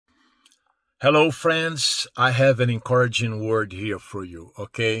Hello, friends. I have an encouraging word here for you,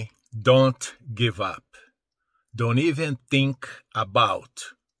 okay? Don't give up. Don't even think about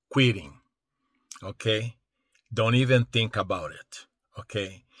quitting, okay? Don't even think about it,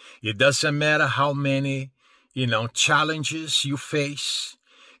 okay? It doesn't matter how many, challenges you face.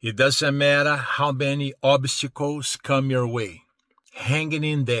 It doesn't matter how many obstacles come your way. Hanging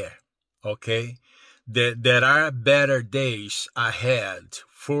in there, okay? There are better days ahead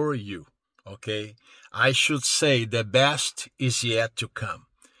for you. Okay, I should say the best is yet to come.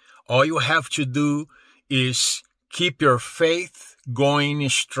 All you have to do is keep your faith going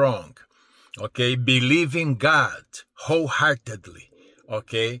strong. Okay, believe in God wholeheartedly.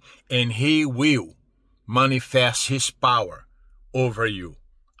 Okay, and He will manifest His power over you,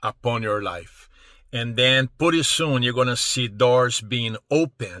 upon your life. And then pretty soon you're going to see doors being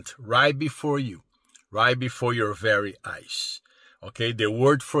opened right before you, right before your very eyes. Okay, the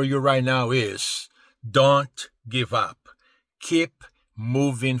word for you right now is don't give up. Keep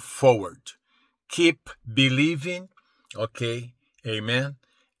moving forward. Keep believing. Okay, amen.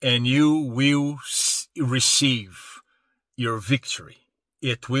 And you will receive your victory.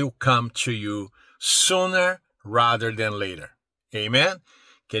 It will come to you sooner rather than later. Amen.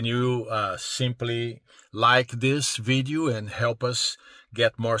 Can you simply like this video and help us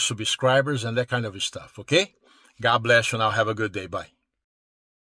get more subscribers and that kind of stuff, okay? God bless you. Now have a good day. Bye.